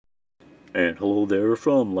And hello there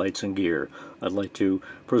from Lights and Gear. I'd like to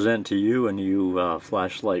present to you a new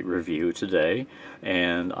flashlight review today,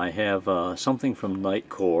 and I have something from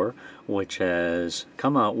Nitecore, which has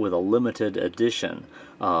come out with a limited edition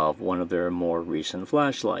of one of their more recent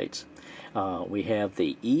flashlights. We have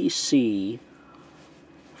the EC4GT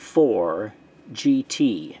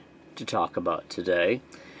to talk about today,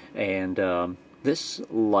 and this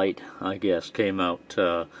light, I guess, came out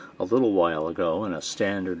a little while ago in a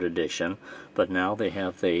standard edition, but now they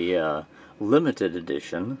have the limited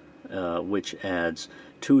edition, which adds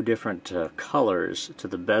two different colors to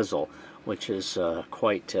the bezel, which is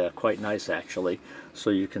quite nice actually. So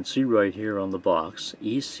you can see right here on the box,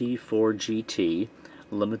 EC4GT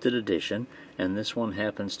limited edition, and this one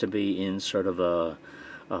happens to be in sort of a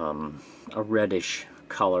reddish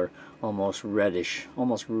color, almost reddish,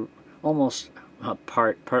 almost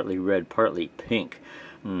partly red, partly pink.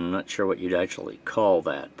 I'm not sure what you'd actually call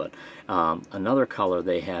that, but another color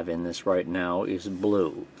they have in this right now is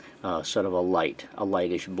blue, sort of a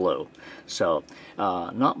lightish blue. So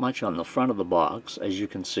not much on the front of the box, as you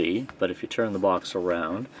can see, but if you turn the box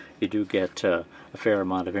around, you do get a fair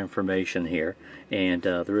amount of information here, and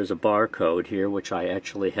there is a barcode here, which I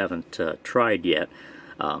actually haven't tried yet,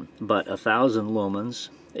 but 1,000 lumens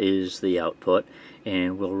is the output,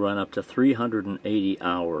 and will run up to 380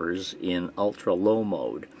 hours in ultra low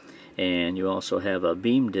mode. And you also have a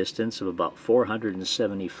beam distance of about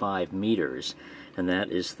 475 meters, and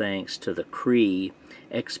that is thanks to the Cree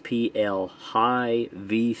XPL High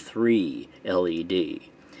V3 LED.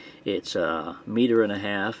 It's a 1.5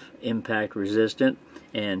 meters impact resistant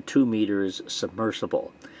and 2 meters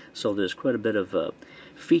submersible. So there's quite a bit of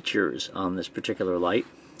features on this particular light.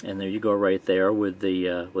 And there you go right there with the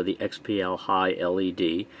XPL High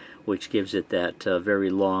LED, which gives it that very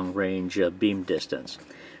long range beam distance.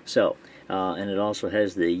 So, and it also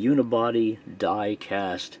has the unibody die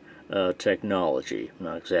cast technology. I'm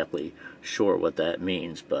not exactly sure what that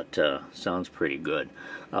means, but sounds pretty good.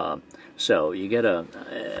 So you get a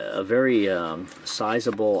very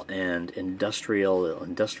sizable and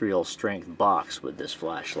industrial strength box with this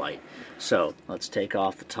flashlight. So let's take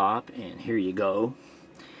off the top, and here you go.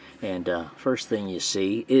 And first thing you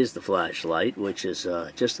see is the flashlight, which is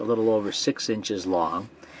just a little over 6 inches long.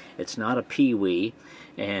 It's not a peewee,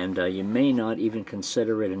 and you may not even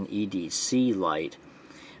consider it an EDC light,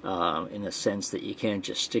 in the sense that you can't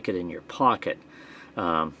just stick it in your pocket,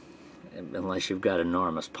 unless you've got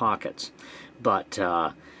enormous pockets. But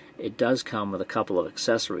it does come with a couple of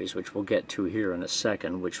accessories, which we'll get to here in a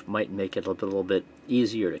second, which might make it a little bit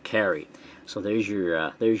easier to carry. So there's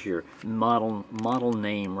your model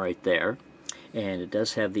name right there, and it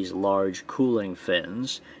does have these large cooling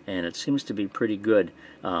fins, and it seems to be pretty good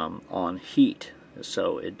on heat.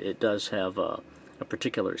 So it does have a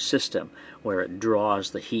particular system where it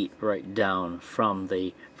draws the heat right down from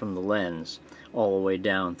the lens all the way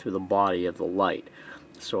down through the body of the light.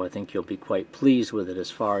 So I think you'll be quite pleased with it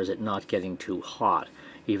as far as it not getting too hot,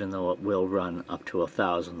 even though it will run up to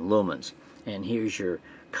 1,000 lumens. And here's your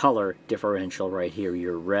color differential right here,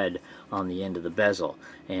 your red on the end of the bezel.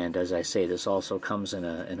 And as I say, this also comes in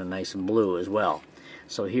a nice blue as well.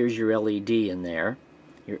 So here's your LED in there,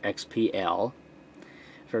 your XPL,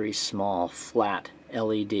 very small flat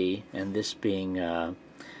LED, and this being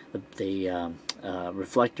the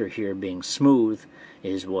reflector here being smooth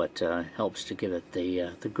is what helps to give it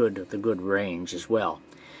the good range as well.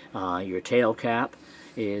 Your tail cap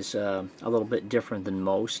is a little bit different than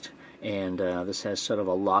most, and this has sort of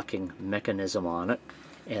a locking mechanism on it.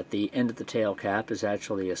 At the end of the tail cap is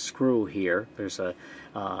actually a screw here. There's a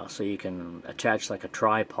so you can attach like a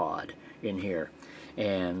tripod in here,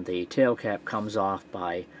 and the tail cap comes off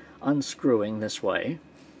by unscrewing this way,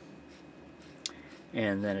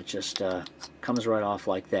 and then it just comes right off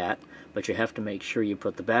like that. But you have to make sure you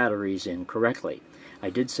put the batteries in correctly. I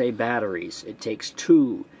did say batteries. It takes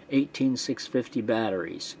two 18650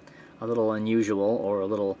 batteries. A little unusual, or a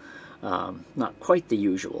little not quite the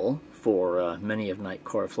usual for many of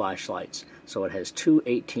Nitecore flashlights. So it has two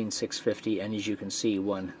 18650, and as you can see,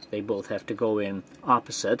 they both have to go in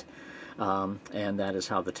opposite, and that is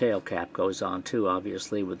how the tail cap goes on too,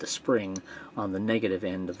 obviously, with the spring on the negative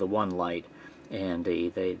end of the one light and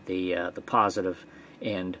the positive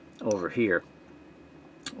end over here,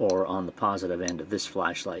 or on the positive end of this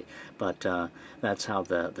flashlight. But that's how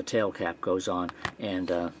the tail cap goes on,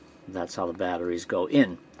 and that's how the batteries go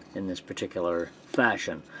in this particular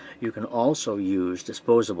fashion. You can also use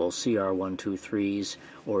disposable CR123s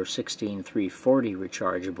or 16340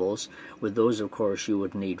 rechargeables. With those, of course, you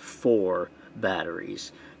would need 4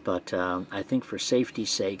 batteries But I think for safety's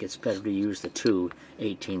sake it's better to use the two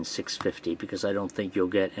 18650, because I don't think you'll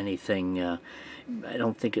get anything, I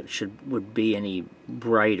don't think it would be any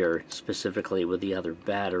brighter specifically with the other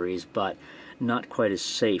batteries, but not quite as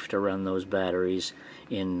safe to run those batteries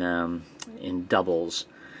in doubles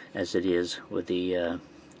as it is with the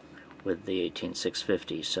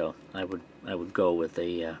 18650. So I would go with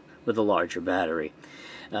a larger battery.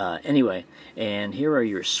 Anyway, and here are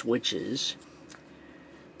your switches.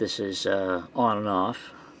 This is on and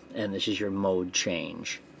off, and this is your mode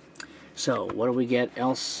change. So what do we get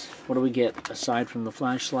else? What do we get aside from the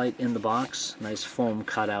flashlight in the box? Nice foam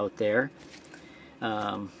cutout there.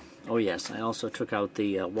 Oh yes, I also took out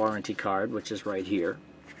the warranty card, which is right here.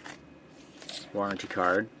 Warranty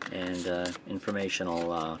card and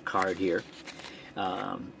informational card here.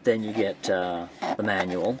 Then you get the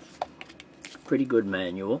manual. Pretty good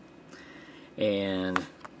manual. And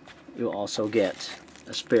you also get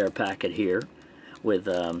a spare packet here with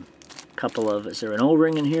a couple of, is there an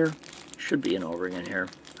O-ring in here? Should be an O-ring in here.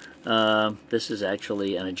 This is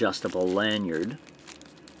actually an adjustable lanyard.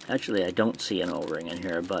 Actually, I don't see an O-ring in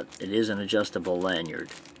here, but it is an adjustable lanyard.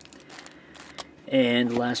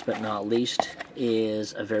 And last but not least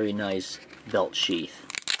is a very nice belt sheath,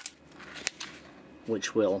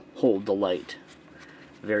 which will hold the light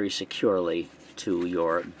very securely to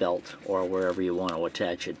your belt or wherever you want to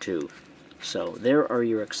attach it to. So there are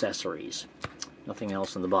your accessories. Nothing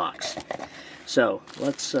else in the box. So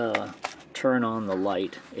let's turn on the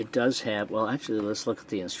light. It does have, well actually let's look at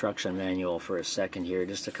the instruction manual for a second here.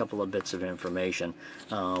 Just a couple of bits of information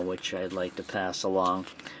which I'd like to pass along.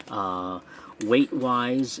 Weight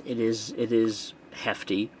wise, it is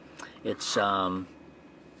hefty. It's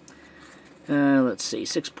let's see,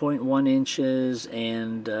 6.1 inches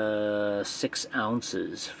and 6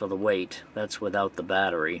 ounces for the weight. That's without the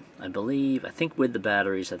battery, I believe. I think with the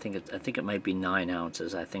batteries, I think it might be 9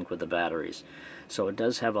 ounces. I think with the batteries. So it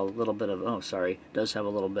does have a little bit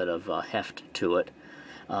of heft to it.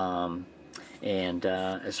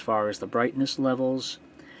 As far as the brightness levels,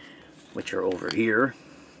 which are over here,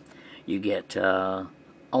 you get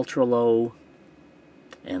ultra low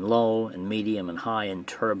and low and medium and high and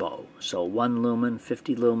turbo. So 1 lumen,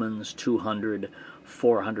 50 lumens, 200,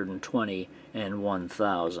 420, and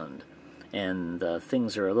 1000. And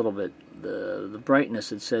things are a little bit, the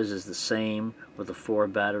brightness it says is the same with the 4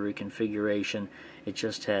 battery configuration. It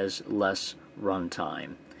just has less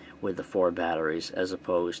runtime with the 4 batteries as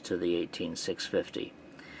opposed to the 18650.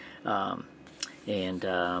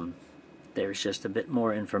 There's just a bit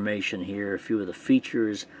more information here, a few of the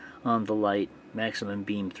features on the light, maximum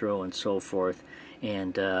beam throw and so forth,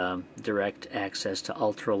 and direct access to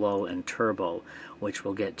ultra low and turbo, which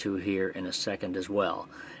we'll get to here in a second as well,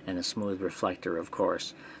 and a smooth reflector, of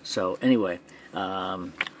course. So anyway,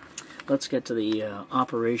 let's get to the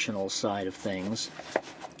operational side of things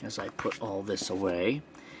as I put all this away.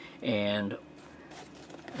 And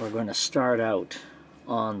we're going to start out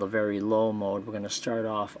on the very low mode. We're going to start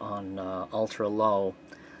off on ultra low.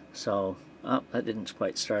 So that didn't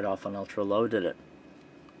quite start off on ultra low, did it?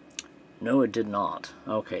 No, it did not.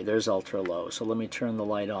 Okay, there's ultra low. So let me turn the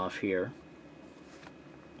light off here,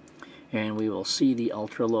 and we will see the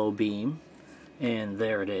ultra low beam, and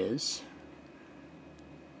there it is.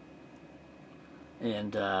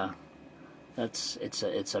 And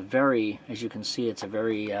it's a very, as you can see, it's a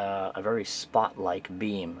very spotlight-like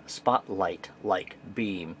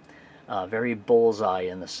beam, very bullseye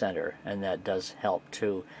in the center, and that does help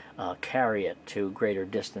to carry it to greater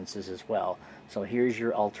distances as well. So here's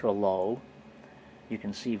your ultra low. You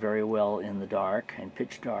can see very well in the dark and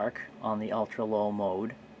pitch dark on the ultra low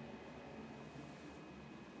mode.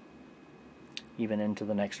 Even into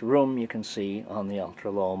the next room you can see on the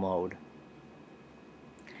ultra low mode.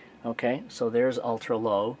 Okay, so there's ultra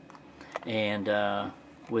low, and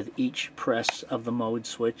with each press of the mode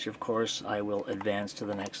switch, of course, I will advance to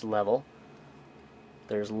the next level.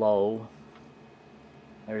 There's low,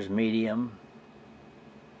 there's medium,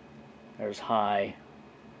 there's high,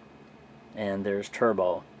 and there's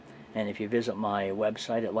turbo. And if you visit my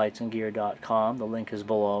website at lightsandgear.com, the link is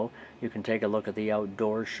below, you can take a look at the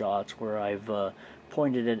outdoor shots where I've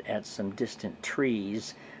pointed it at some distant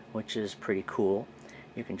trees, which is pretty cool.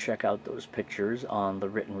 You can check out those pictures on the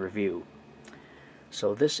written review.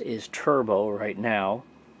 So this is turbo right now.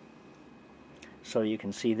 So you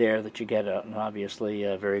can see there that you get an obviously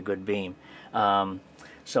a very good beam.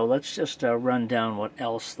 So let's just run down what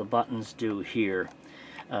else the buttons do here.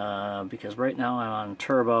 Because right now I'm on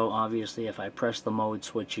turbo. Obviously if I press the mode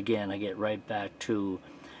switch again, I get right back to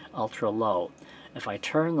ultra low. If I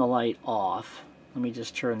turn the light off, let me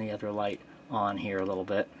just turn the other light on here a little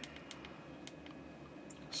bit.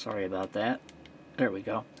 Sorry about that. There we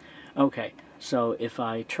go. Okay, so if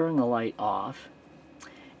I turn the light off,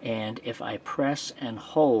 and if I press and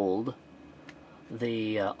hold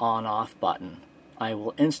the on-off button, I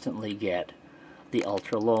will instantly get the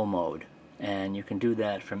ultra-low mode. And you can do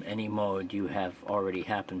that from any mode you have already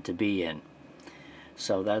happened to be in.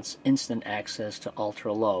 So that's instant access to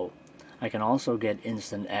ultra-low. I can also get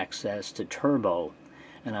instant access to turbo,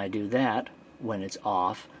 and I do that when it's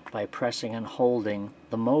off by pressing and holding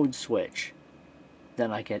the mode switch.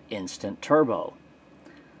 Then I get instant turbo.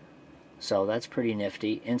 So that's pretty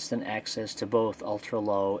nifty. Instant access to both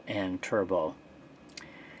ultra-low and turbo.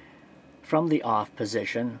 From the off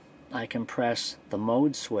position, I can press the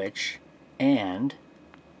mode switch and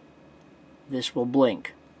this will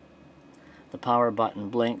blink. The power button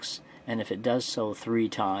blinks, and if it does so 3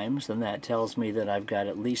 times, then that tells me that I've got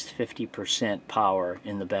at least 50% power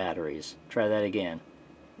in the batteries. Try that again.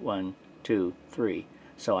 1, 2, 3.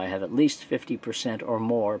 So I have at least 50% or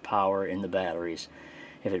more power in the batteries.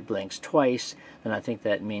 If it blinks twice, then I think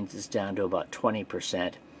that means it's down to about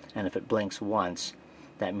 20%, and if it blinks once,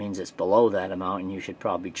 that means it's below that amount and you should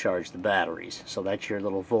probably charge the batteries. So that's your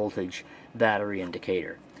little voltage battery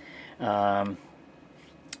indicator. Let's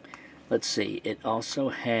see, it also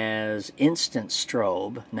has instant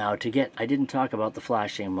strobe. Now to get, I didn't talk about the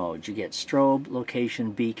flashing modes. You get strobe,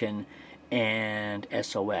 location, beacon, and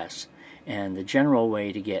SOS. And the general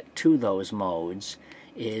way to get to those modes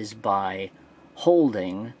is by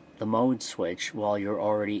holding the mode switch while you're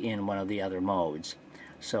already in one of the other modes.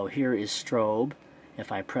 So here is strobe.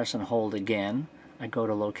 If I press and hold again, I go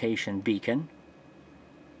to location beacon.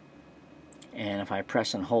 And if I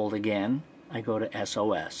press and hold again, I go to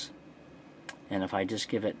SOS. And if I just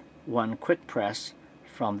give it one quick press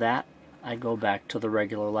from that, I go back to the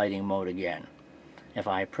regular lighting mode again. If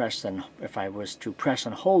I was to press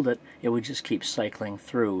and hold it, it would just keep cycling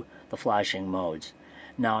through the flashing modes.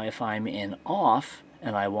 Now if I'm in off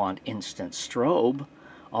and I want instant strobe,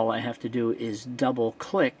 all I have to do is double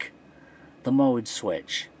click the mode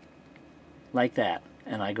switch like that,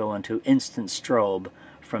 and I go into instant strobe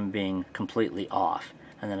from being completely off.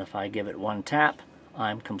 And then if I give it one tap,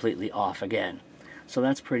 I'm completely off again. So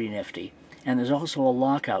that's pretty nifty. And there's also a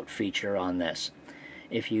lockout feature on this.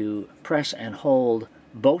 If you press and hold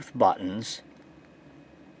both buttons,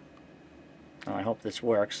 oh, I hope this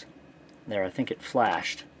works. There, I think it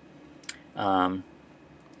flashed.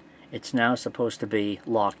 It's now supposed to be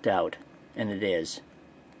locked out, and it is.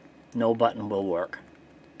 No button will work.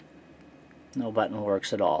 No button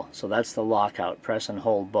works at all. So that's the lockout. Press and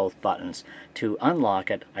hold both buttons. To unlock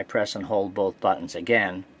it, I press and hold both buttons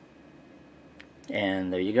again,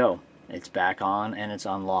 and there you go. It's back on and it's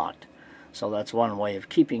unlocked. So that's one way of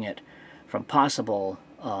keeping it from possible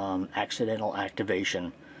accidental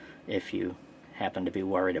activation if you happen to be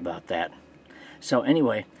worried about that. So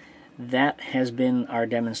anyway, that has been our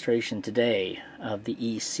demonstration today of the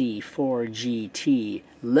EC4GT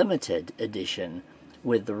limited edition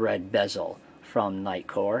with the red bezel from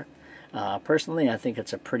Nitecore. Personally, I think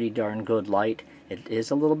it's a pretty darn good light. It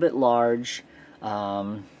is a little bit large.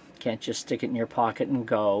 Can't just stick it in your pocket and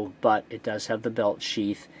go, but it does have the belt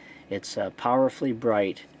sheath. It's powerfully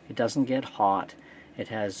bright. It doesn't get hot. It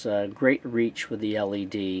has great reach with the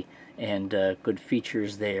LED and good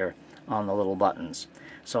features there on the little buttons.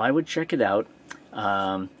 So I would check it out.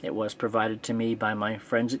 It was provided to me by my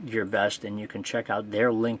friends at GearBest, and you can check out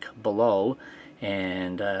their link below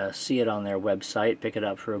and see it on their website, pick it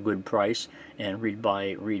up for a good price, and read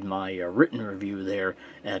my written review there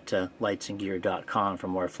at lightsandgear.com for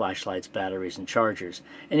more flashlights, batteries, and chargers.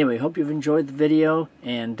 Anyway, hope you've enjoyed the video,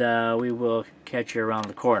 and we will catch you around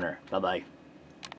the corner. Bye-bye.